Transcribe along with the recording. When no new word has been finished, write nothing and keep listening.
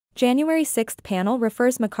January 6 panel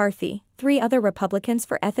refers McCarthy, 3 other Republicans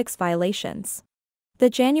for ethics violations. The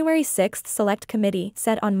January 6 Select Committee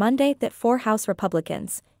said on Monday that 4 House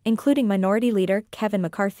Republicans, including Minority Leader Kevin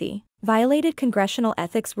McCarthy, violated congressional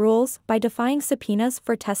ethics rules by defying subpoenas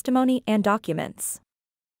for testimony and documents.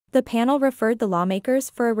 The panel referred the lawmakers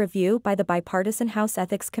for a review by the bipartisan House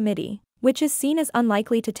Ethics Committee, which is seen as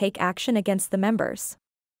unlikely to take action against the members.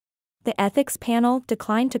 The ethics panel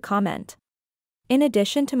declined to comment. In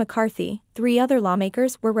addition to McCarthy, 3 other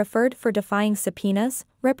lawmakers were referred for defying subpoenas: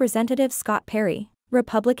 Representative Scott Perry,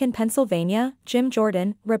 Republican Pennsylvania, Jim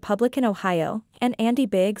Jordan, Republican Ohio, and Andy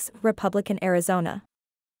Biggs, Republican Arizona.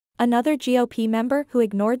 Another GOP member who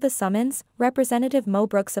ignored the summons, Representative Mo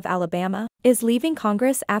Brooks of Alabama, is leaving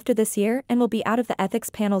Congress after this year and will be out of the ethics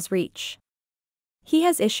panel's reach. He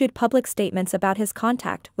has issued public statements about his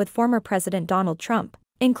contact with former President Donald Trump,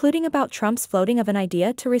 including about Trump's floating of an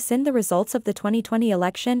idea to rescind the results of the 2020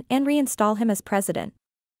 election and reinstall him as president.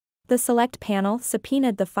 The Select Panel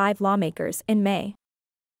subpoenaed the 5 lawmakers in May.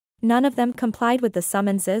 None of them complied with the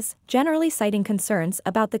summonses, generally citing concerns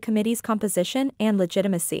about the committee's composition and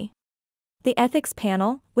legitimacy. The Ethics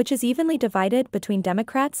Panel, which is evenly divided between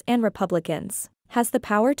Democrats and Republicans, has the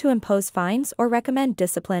power to impose fines or recommend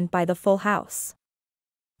discipline by the full House.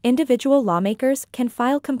 Individual lawmakers can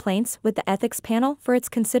file complaints with the Ethics Panel for its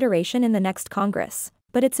consideration in the next Congress,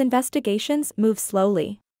 but its investigations move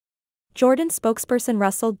slowly. Jordan spokesperson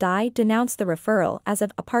Russell Dye denounced the referral as a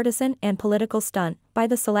partisan and political stunt by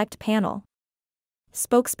the Select Panel.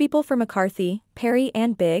 Spokespeople for McCarthy, Perry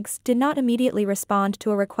and Biggs did not immediately respond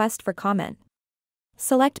to a request for comment.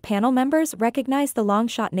 Select Panel members recognize the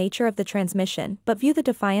long-shot nature of the transmission but view the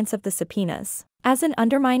defiance of the subpoenas as an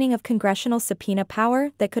undermining of congressional subpoena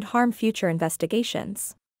power that could harm future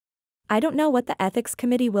investigations. I don't know what the Ethics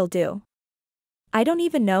Committee will do. I don't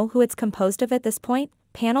even know who it's composed of at this point,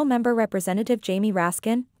 panel member Representative Jamie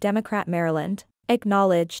Raskin, Democrat Maryland,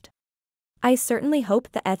 acknowledged. I certainly hope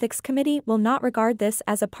the Ethics Committee will not regard this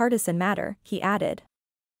as a partisan matter, he added.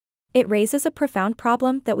 It raises a profound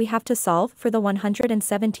problem that we have to solve for the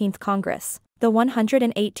 117th Congress, the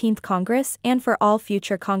 118th Congress, and for all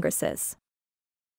future Congresses.